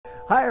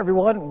Hi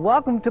everyone,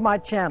 welcome to my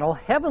channel,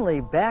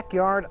 Heavenly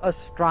Backyard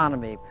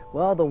Astronomy.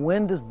 Well, the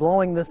wind is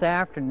blowing this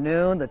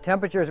afternoon, the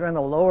temperatures are in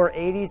the lower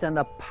 80s, and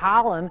the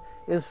pollen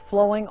is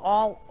flowing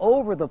all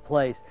over the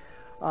place.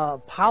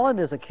 Pollen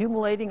is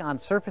accumulating on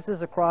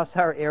surfaces across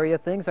our area.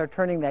 Things are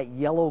turning that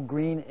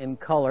yellow-green in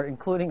color,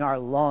 including our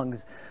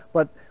lungs.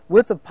 But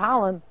with the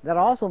pollen, that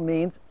also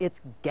means it's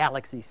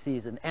galaxy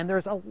season. And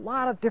there's a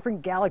lot of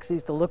different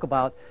galaxies to look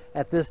about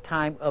at this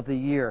time of the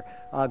year,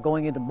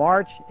 going into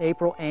March,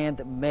 April,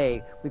 and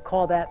May. We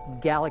call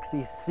that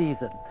galaxy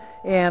season.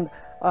 And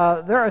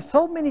there are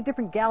so many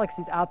different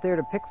galaxies out there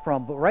to pick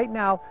from, but right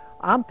now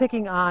I'm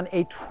picking on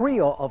a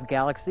trio of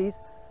galaxies.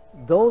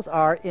 Those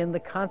are in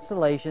the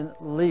constellation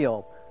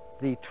Leo,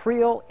 the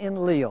trio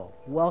in Leo.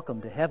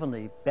 Welcome to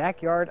Heavenly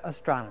Backyard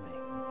Astronomy.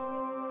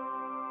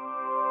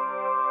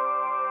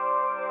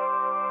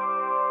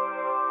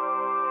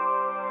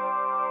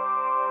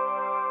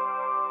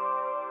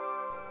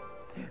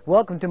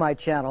 Welcome to my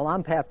channel.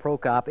 I'm Pat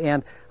Prokop,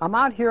 and I'm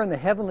out here in the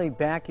Heavenly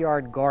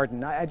Backyard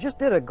Garden. I just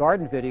did a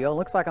garden video. It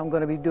looks like I'm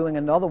going to be doing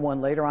another one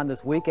later on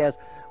this week, as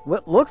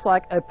what looks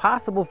like a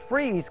possible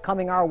freeze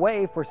coming our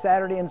way for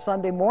Saturday and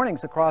Sunday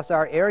mornings across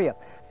our area.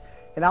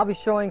 And I'll be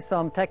showing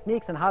some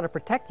techniques on how to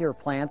protect your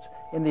plants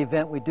in the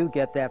event we do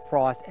get that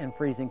frost and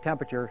freezing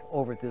temperature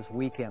over this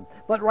weekend.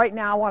 But right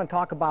now I want to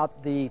talk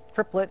about the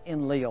triplet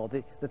in Leo,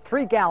 the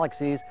three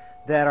galaxies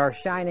that are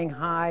shining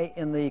high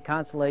in the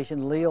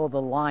constellation Leo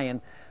the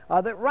Lion.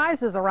 That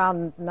rises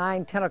around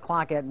 9-10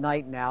 o'clock at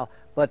night now,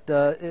 but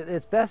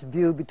it's best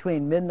viewed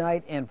between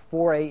midnight and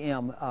 4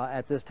 a.m.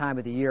 At this time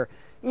of the year.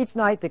 Each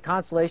night the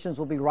constellations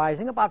will be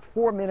rising about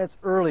 4 minutes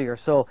earlier,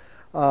 so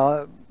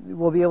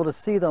we'll be able to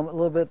see them a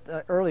little bit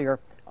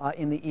earlier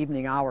in the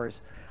evening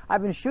hours.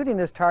 I've been shooting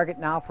this target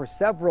now for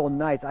several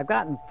nights. I've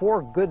gotten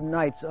 4 good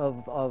nights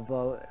of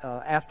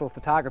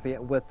astrophotography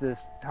with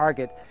this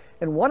target.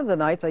 And one of the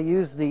nights I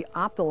used the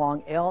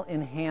Optolong L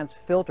Enhanced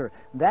filter.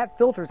 That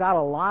filters out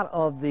a lot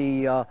of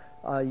the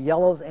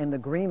yellows and the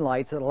green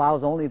lights. It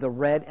allows only the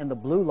red and the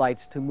blue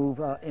lights to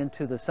move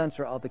into the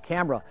sensor of the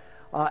camera.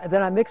 And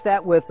then I mixed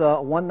that with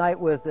one night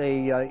with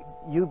a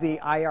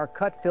UV IR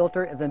cut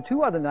filter, and then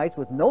 2 other nights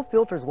with no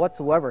filters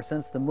whatsoever.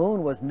 Since the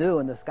moon was new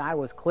and the sky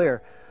was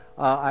clear,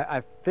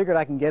 I figured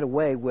I can get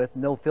away with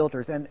no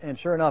filters, and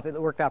sure enough, it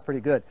worked out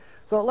pretty good.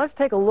 So let's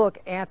take a look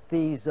at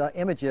these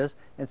images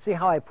and see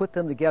how I put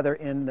them together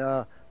in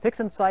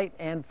PixInsight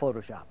and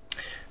Photoshop.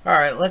 All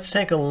right, let's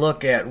take a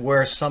look at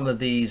where some of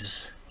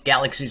these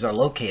galaxies are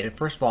located.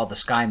 First of all, the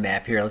sky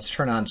map here. Let's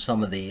turn on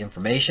some of the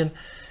information.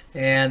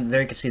 And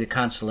there you can see the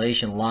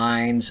constellation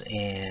lines,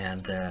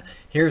 and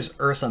here's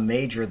Ursa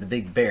Major, the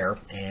Big Bear,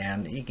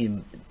 and you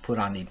can put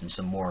on even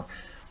some more.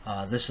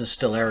 This is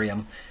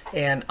Stellarium,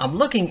 and I'm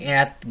looking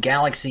at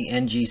galaxy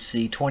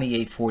NGC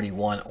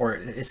 2841, or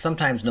it's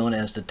sometimes known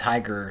as the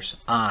Tiger's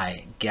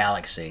Eye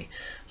galaxy.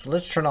 So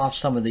let's turn off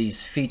some of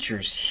these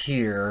features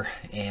here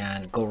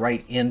and go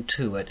right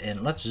into it,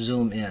 and let's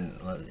zoom in,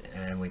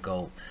 and we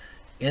go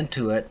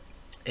into it,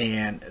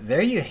 and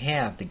there you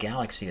have the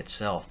galaxy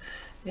itself.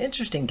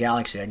 Interesting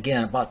galaxy,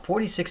 again, about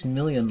 46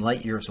 million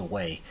light years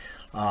away.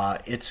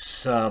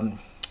 It's a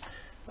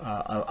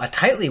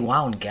tightly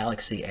wound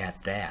galaxy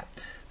at that.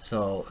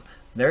 So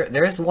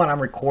there's the one I'm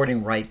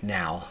recording right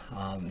now,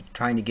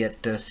 trying to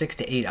get 6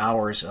 to 8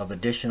 hours of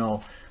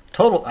additional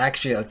total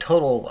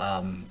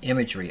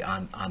imagery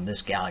on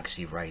this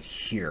galaxy right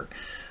here.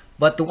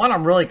 But the one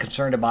I'm really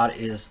concerned about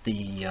is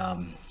the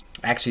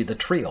actually the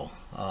trio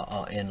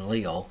in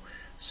Leo.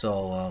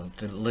 So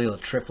the Leo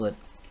triplet,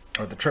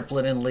 or the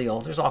triplet in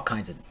Leo. There's all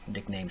kinds of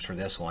nicknames for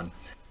this one.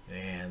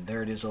 And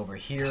there it is over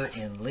here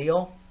in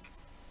Leo.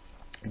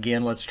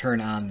 Again, let's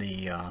turn on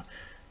the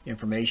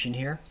information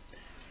here.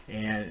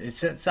 And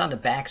it's on the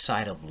back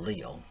side of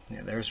Leo.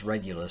 Yeah, there's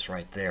Regulus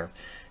right there.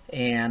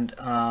 And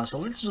so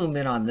let's zoom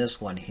in on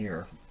this one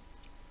here.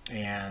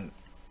 And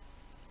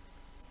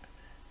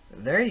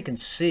there you can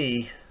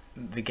see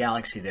the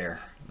galaxy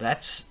there.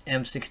 That's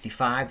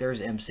M65,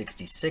 there's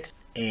M66.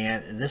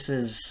 And this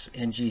is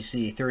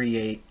NGC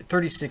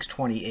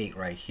 3628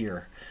 right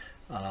here,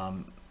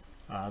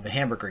 the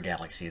Hamburger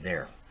galaxy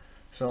there.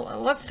 So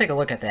let's take a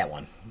look at that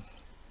one.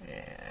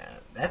 And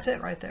that's it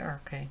right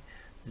there. Okay,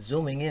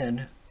 zooming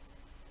in,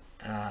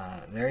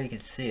 there you can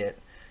see it.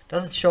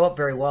 Doesn't show up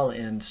very well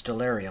in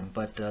Stellarium,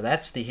 but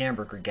that's the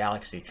Hamburger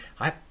galaxy.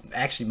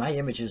 Actually, my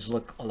images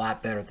look a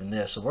lot better than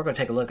this, so we're going to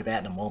take a look at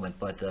that in a moment.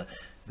 But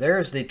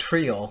there's the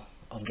trio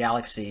of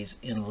galaxies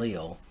in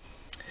Leo.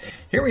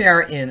 Here we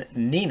are in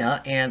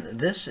Nina, and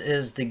this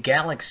is the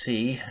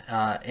galaxy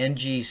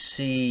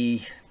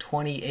NGC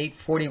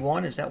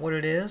 2841. Is that what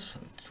it is?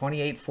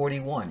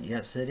 2841.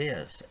 Yes, it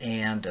is.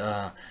 And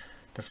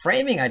the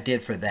framing I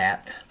did for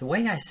that, the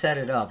way I set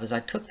it up is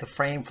I took the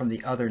frame from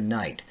the other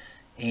night.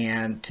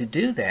 And to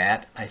do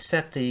that, I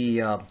set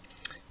the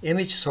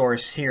image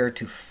source here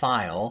to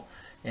File,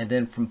 and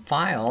then from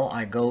File,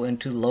 I go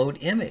into Load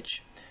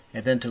Image.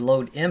 And then to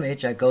load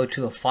image, I go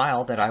to a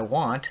file that I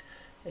want.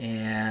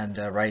 And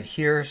right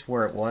here is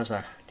where it was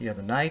the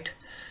other night.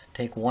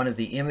 take one of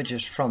the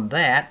images from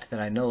that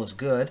I know is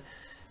good,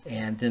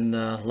 and then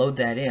load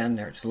that in.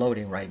 There, it's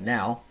loading right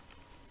now.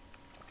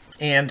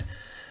 And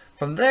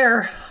from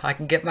there, I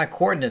can get my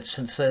coordinates,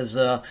 and says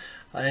an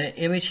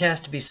image has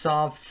to be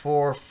solved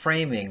for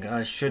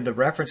framing. Should the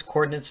reference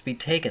coordinates be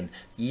taken?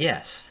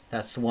 Yes,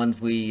 that's the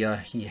ones we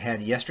he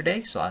had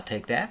yesterday, so I'll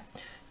take that.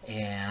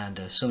 And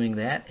assuming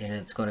that, and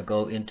it's going to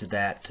go into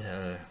that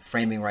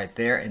framing right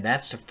there, and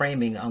that's the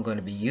framing I'm going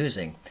to be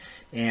using.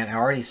 And I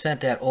already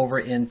sent that over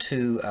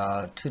into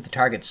to the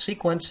target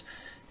sequence,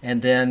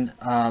 and then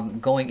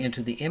going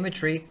into the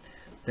imagery,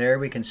 there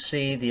we can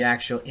see the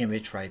actual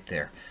image right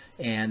there.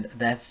 And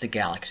that's the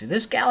galaxy.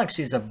 This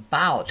galaxy is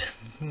about,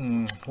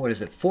 what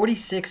is it,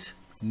 46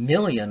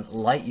 million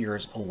light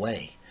years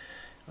away.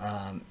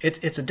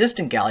 It's a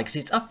distant galaxy.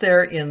 It's up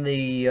there in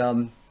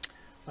the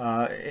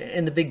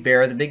Big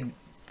Bear,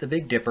 the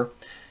Big Dipper,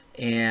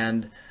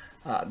 and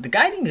the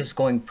guiding is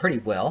going pretty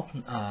well,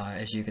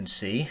 as you can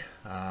see.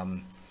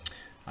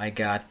 I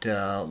got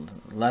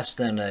less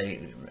than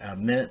a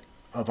minute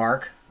of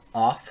arc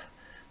off,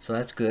 so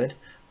that's good.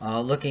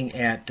 Looking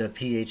at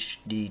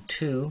PhD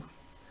 2.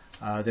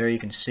 There you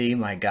can see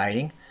my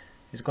guiding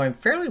is going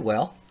fairly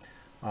well.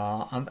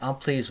 I'm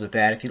pleased with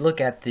that. If you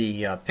look at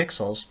the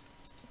pixels,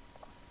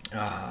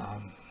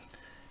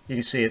 you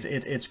can see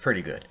it's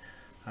pretty good.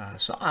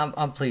 So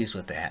I'm pleased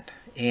with that.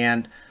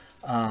 And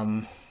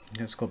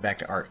let's go back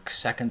to arc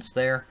seconds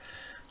there.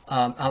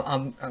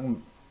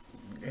 I'm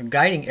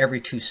guiding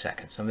every 2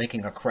 seconds. I'm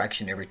making a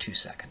correction every 2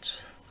 seconds.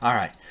 All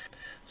right.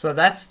 So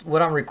that's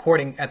what I'm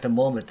recording at the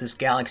moment. This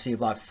galaxy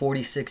about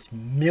 46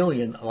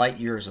 million light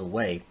years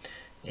away.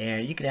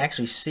 And you can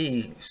actually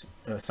see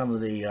some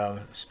of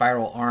the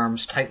spiral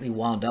arms tightly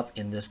wound up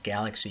in this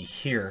galaxy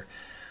here.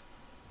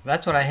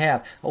 That's what I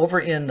have. Over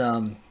in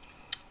the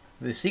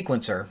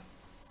sequencer,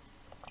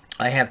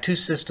 I have 2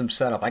 systems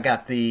set up. I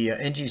got the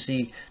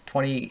NGC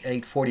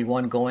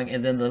 2841 going,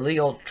 and then the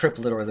Leo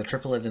triplet, or the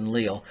triplet in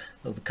Leo,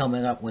 will be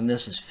coming up when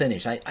this is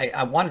finished.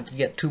 I wanted to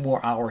get 2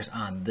 more hours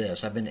on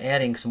this. I've been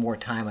adding some more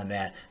time on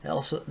that. And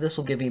also, this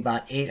will give me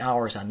about 8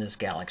 hours on this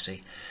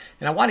galaxy.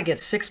 And I want to get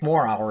 6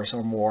 more hours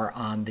or more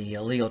on the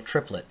Leo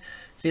triplet.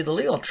 See, the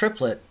Leo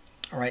triplet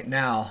right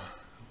now,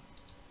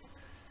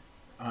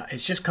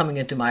 it's just coming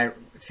into my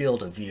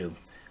field of view.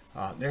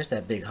 There's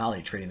that big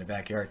holly tree in the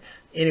backyard.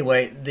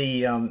 Anyway,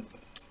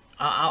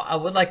 I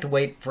would like to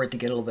wait for it to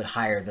get a little bit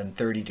higher than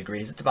 30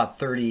 degrees. It's about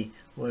 30,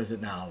 what is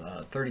it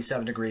now,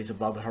 37 degrees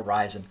above the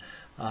horizon.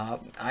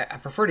 I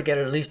prefer to get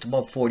it at least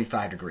above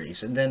 45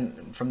 degrees, and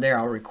then from there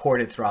I'll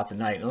record it throughout the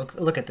night.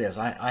 Look at this.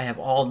 I have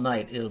all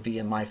night. It'll be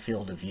in my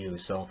field of view,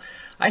 so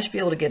I should be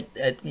able to get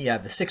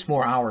the 6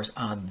 more hours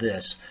on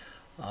this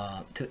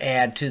to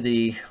add to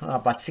the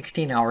about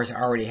 16 hours I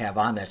already have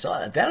on that.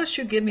 So that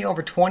should give me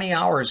over 20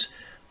 hours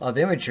of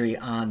imagery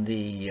on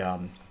the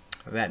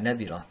that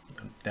nebula.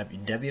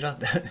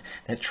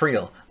 That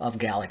trio of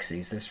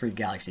galaxies, there's 3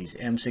 galaxies,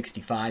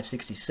 M65,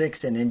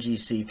 66, and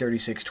NGC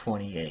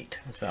 3628.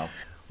 So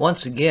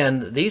once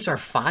again, these are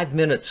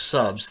 5-minute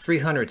subs,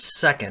 300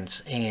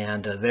 seconds,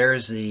 and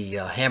there's the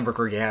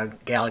hamburger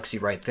galaxy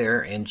right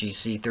there,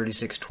 NGC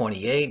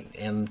 3628,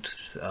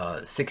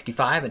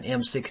 M65, and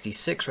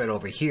M66 right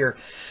over here.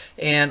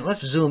 And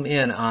let's zoom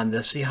in on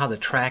this, see how the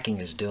tracking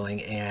is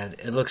doing, and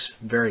it looks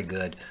very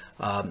good.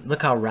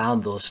 Look how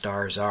round those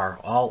stars are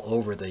all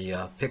over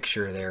the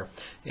picture there,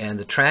 and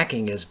the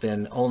tracking has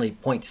been only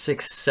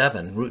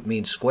 0.67 root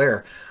mean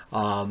square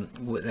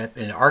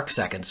in arc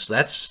seconds. So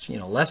that's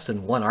less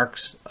than 1 arc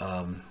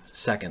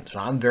second. So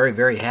I'm very,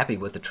 very happy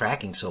with the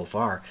tracking so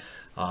far.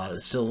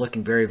 It's still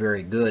looking very,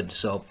 very good.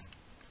 So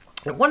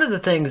one of the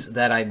things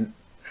that I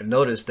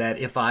noticed, that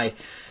if I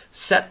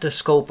set the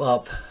scope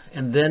up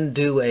and then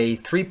do a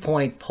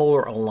 3-point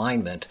polar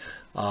alignment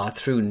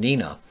through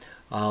Nina,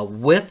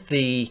 with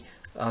the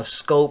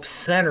scope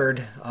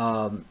centered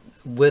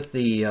with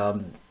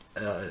the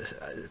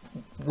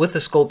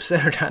scope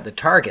centered on the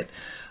target,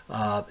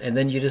 and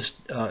then you just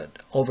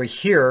over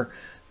here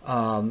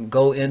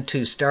go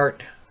into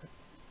start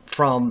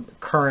from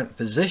current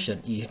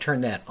position. You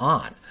turn that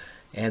on,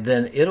 and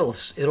then it'll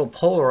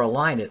polar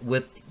align it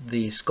with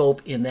the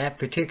scope in that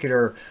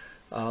particular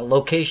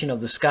location of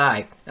the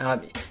sky.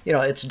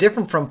 It's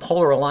different from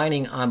polar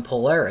aligning on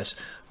Polaris.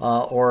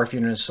 Or if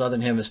you're in the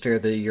southern hemisphere,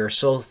 your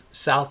south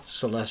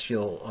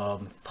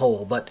celestial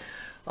pole. But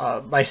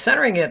by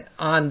centering it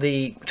on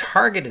the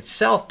target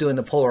itself, doing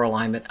the polar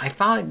alignment, I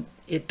found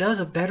it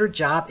does a better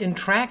job in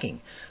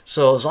tracking.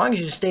 So as long as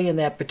you stay in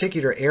that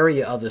particular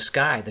area of the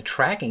sky, the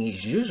tracking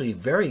is usually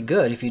very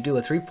good if you do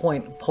a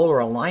 3-point polar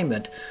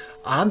alignment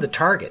on the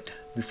target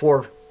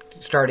before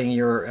starting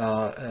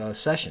your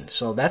session.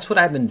 So that's what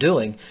I've been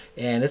doing,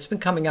 and it's been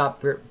coming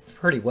out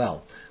pretty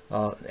well.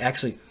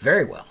 Actually,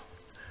 very well.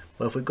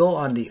 But if we go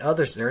on the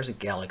others, there's a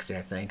galaxy,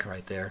 I think,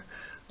 right there.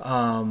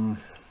 There's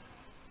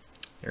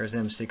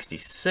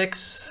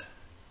M66.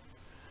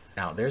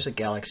 Now, there's a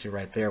galaxy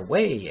right there,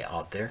 way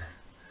out there.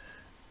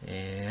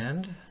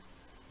 And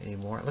any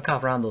more? Look how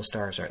round those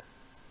stars are.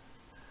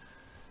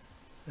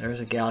 There's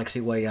a galaxy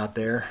way out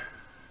there.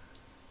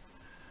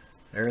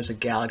 There's a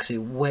galaxy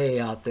way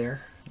out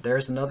there.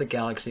 There's another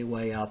galaxy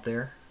way out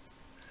there.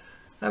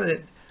 I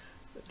mean,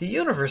 the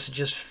universe is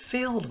just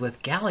filled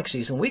with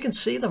galaxies, and we can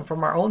see them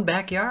from our own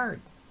backyard.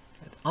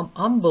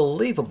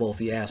 Unbelievable,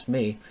 if you ask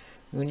me.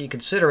 When you're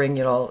considering,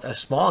 you know, a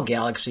small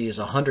galaxy is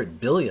 100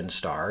 billion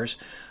stars.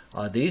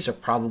 These are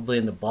probably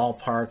in the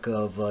ballpark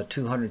of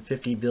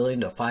 250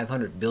 billion to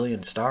 500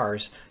 billion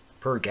stars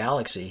per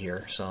galaxy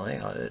here. So, you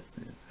know,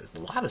 there's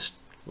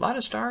a lot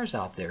of stars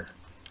out there.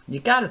 You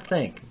got to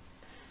think.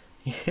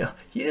 You know,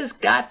 you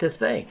just got to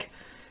think.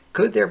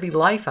 Could there be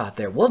life out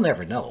there? We'll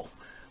never know.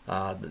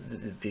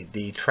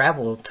 The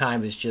travel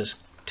time is just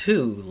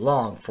too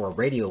long for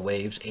radio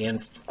waves,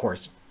 and of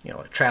course, you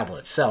know, travel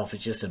itself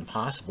is just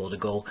impossible to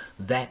go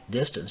that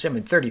distance. I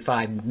mean,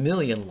 35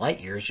 million light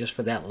years just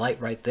for that light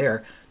right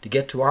there to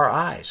get to our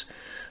eyes.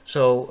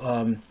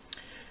 So,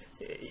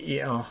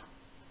 you know,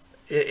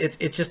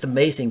 it's just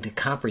amazing to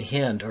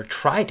comprehend, or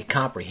try to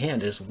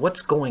comprehend, is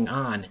what's going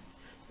on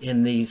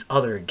in these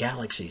other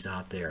galaxies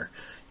out there.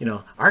 You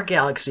know, our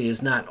galaxy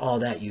is not all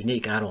that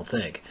unique, I don't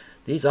think.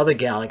 These other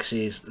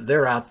galaxies,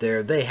 they're out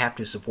there, they have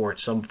to support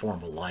some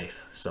form of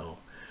life. So,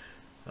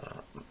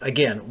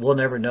 again, we'll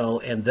never know,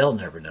 and they'll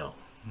never know.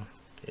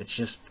 It's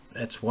just,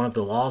 that's one of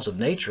the laws of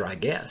nature, I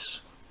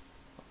guess.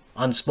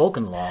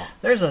 Unspoken law.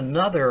 There's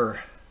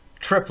another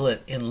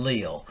triplet in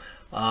Leo.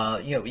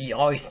 You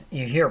know,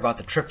 you hear about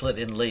the triplet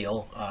in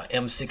Leo,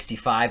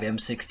 M65,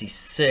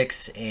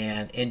 M66,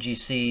 and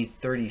NGC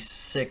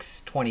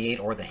 3628,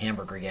 or the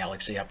Hamburger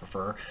Galaxy, I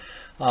prefer.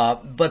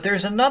 But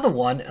there's another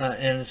one,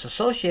 and it's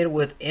associated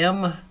with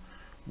M105,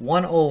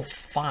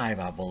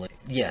 I believe.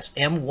 Yes,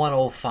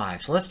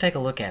 M105. So let's take a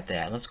look at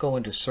that. Let's go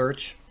into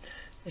search,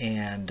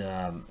 and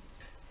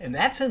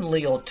that's in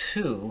Leo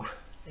too.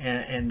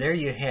 And there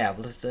you have.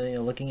 Let's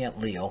looking at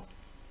Leo.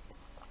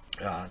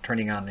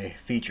 Turning on the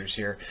features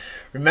here.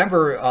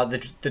 Remember,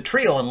 the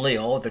trio in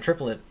Leo, the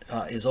triplet,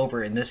 is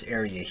over in this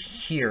area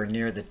here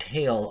near the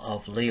tail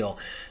of Leo.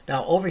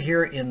 Now, over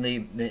here in the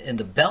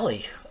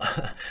belly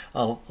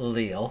of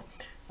Leo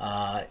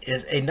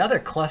is another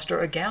cluster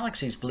of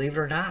galaxies, believe it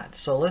or not.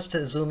 So let's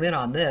zoom in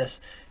on this.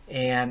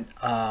 And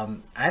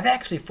I've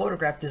actually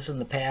photographed this in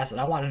the past,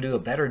 and I want to do a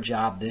better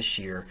job this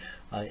year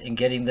in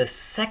getting the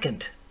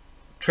second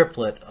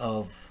triplet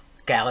of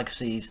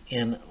galaxies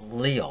in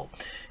Leo.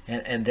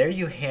 And there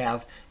you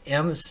have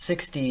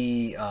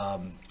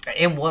M105,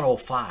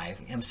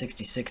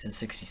 M66 and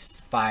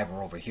 65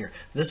 are over here.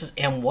 This is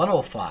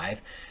M105,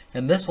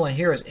 and this one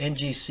here is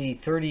NGC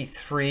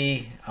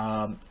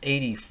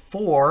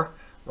 3384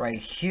 right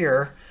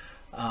here.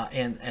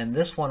 And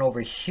this one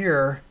over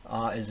here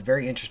is a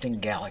very interesting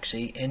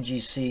galaxy,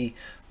 NGC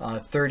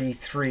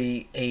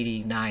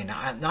 3389.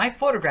 Now, I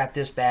photographed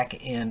this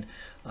back in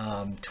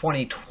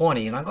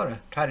 2020, and I'm going to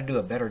try to do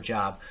a better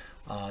job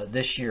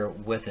this year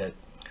with it.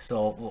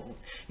 So,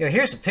 you know,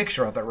 here's a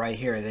picture of it right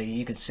here that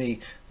you can see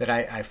that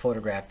I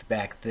photographed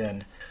back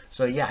then.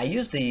 So yeah, I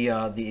used the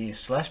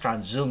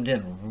Celestron zoomed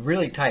in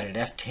really tight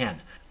at f10.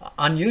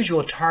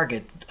 Unusual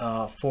target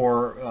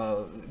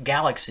for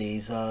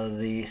galaxies,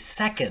 the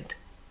second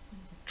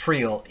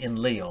trio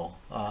in Leo.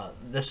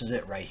 This is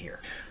it right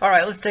here. All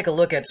right, let's take a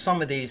look at some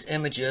of these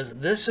images.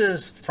 This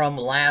is from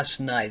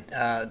last night.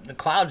 The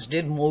clouds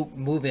did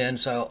move in,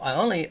 so I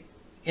only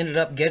ended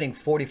up getting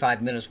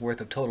 45 minutes worth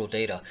of total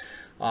data.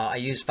 I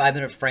used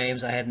 5-minute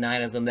frames. I had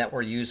 9 of them that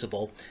were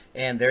usable.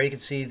 And there you can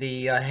see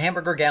the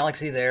Hamburger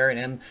Galaxy there,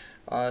 and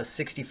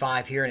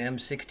M65 here, and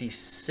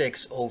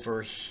M66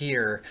 over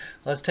here.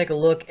 Let's take a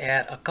look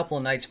at a couple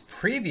of nights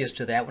previous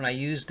to that when I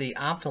used the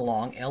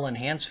Optolong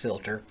L-Enhance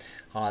filter.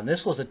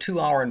 This was a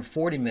 2-hour and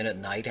 40-minute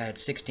night. I had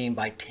 16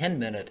 by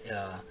 10-minute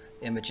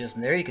images,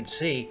 and there you can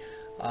see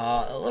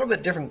a little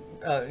bit different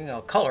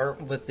color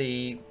with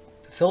the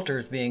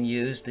filters being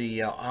used.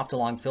 The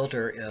Optolong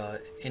filter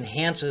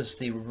enhances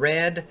the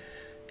red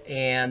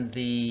and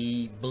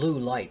the blue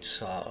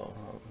lights,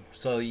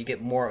 so you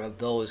get more of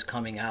those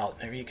coming out.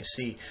 There you can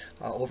see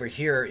over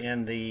here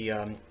in the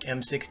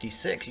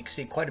M66, you can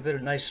see quite a bit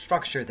of nice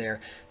structure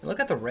there. And look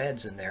at the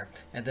reds in there.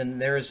 And then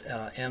there's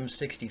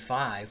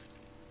M65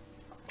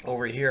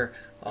 over here,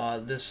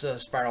 this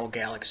spiral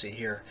galaxy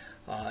here.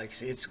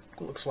 It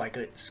looks like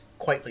it's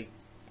quite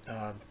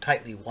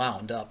tightly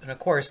wound up. And of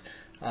course,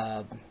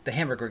 the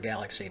Hamburger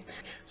Galaxy.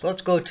 So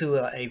let's go to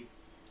a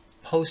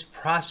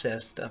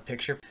post-processed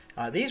picture.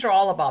 These are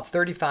all about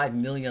 35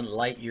 million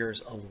light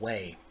years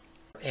away.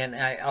 And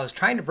I was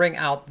trying to bring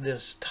out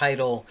this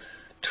tidal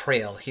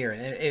trail here.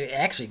 And it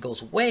actually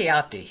goes way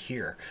out to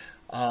here.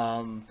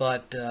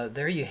 But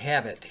there you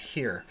have it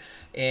here.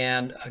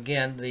 And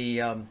again,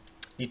 the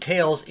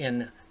details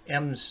in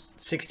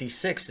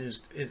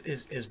M66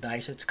 is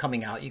nice. It's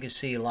coming out. You can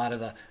see a lot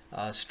of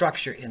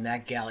structure in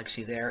that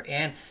galaxy there,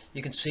 and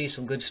you can see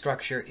some good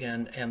structure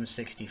in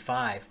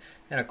M65,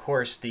 and of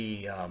course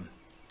the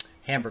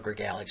Hamburger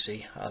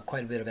Galaxy.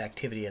 Quite a bit of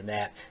activity in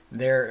that.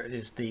 There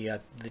is the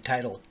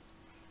tidal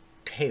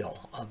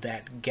tail of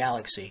that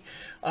galaxy.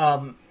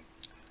 Now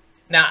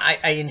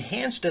I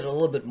enhanced it a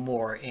little bit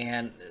more,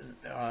 and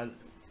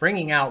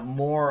bringing out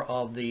more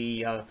of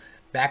the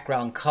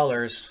background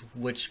colors,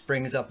 which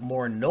brings up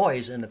more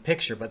noise in the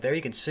picture. But there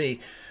you can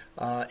see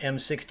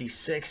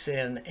M66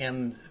 and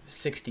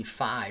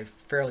M65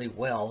 fairly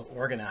well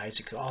organized.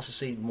 You can also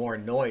see more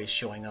noise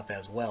showing up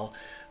as well.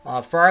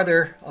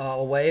 Farther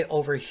away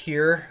over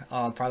here,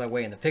 farther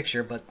away in the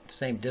picture, but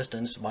same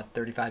distance, about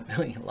 35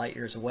 million light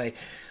years away,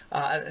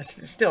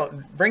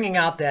 still bringing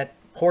out that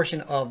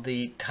portion of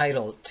the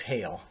tidal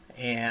tail.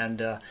 And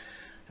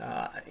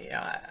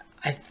yeah,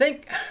 I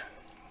think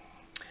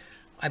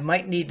I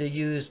might need to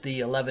use the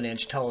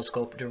 11-inch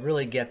telescope to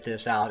really get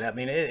this out. I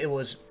mean,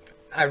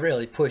 I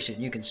really pushed it.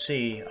 You can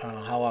see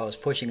how I was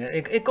pushing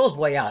it. It goes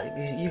way out.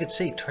 You can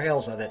see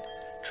trails of it,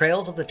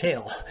 trails of the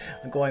tail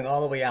going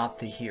all the way out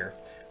to here.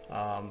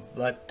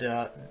 But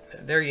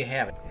there you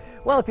have it.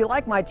 Well, if you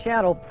like my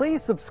channel,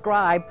 please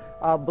subscribe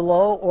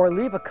below, or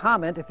leave a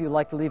comment if you'd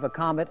like to leave a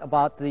comment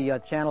about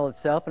the channel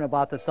itself and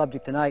about the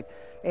subject tonight.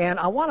 And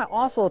I want to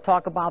also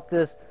talk about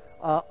this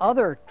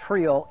other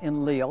trio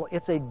in Leo.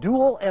 It's a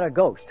dual and a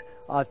ghost.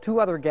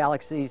 Two other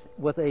galaxies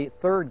with a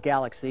third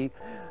galaxy.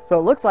 So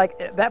it looks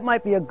like that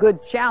might be a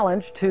good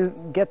challenge to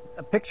get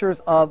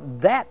pictures of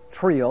that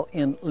trio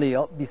in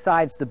Leo,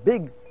 besides the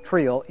big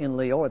trio in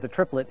Leo, or the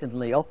triplet in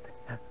Leo,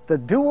 the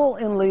dual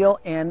in Leo,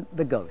 and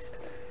the ghost.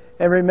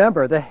 And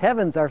remember, the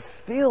heavens are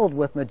filled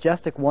with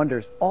majestic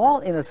wonders, all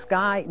in a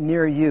sky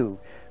near you.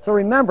 So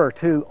remember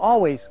to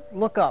always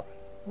look up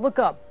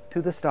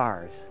to the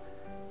stars.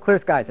 Clear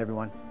skies,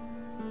 everyone.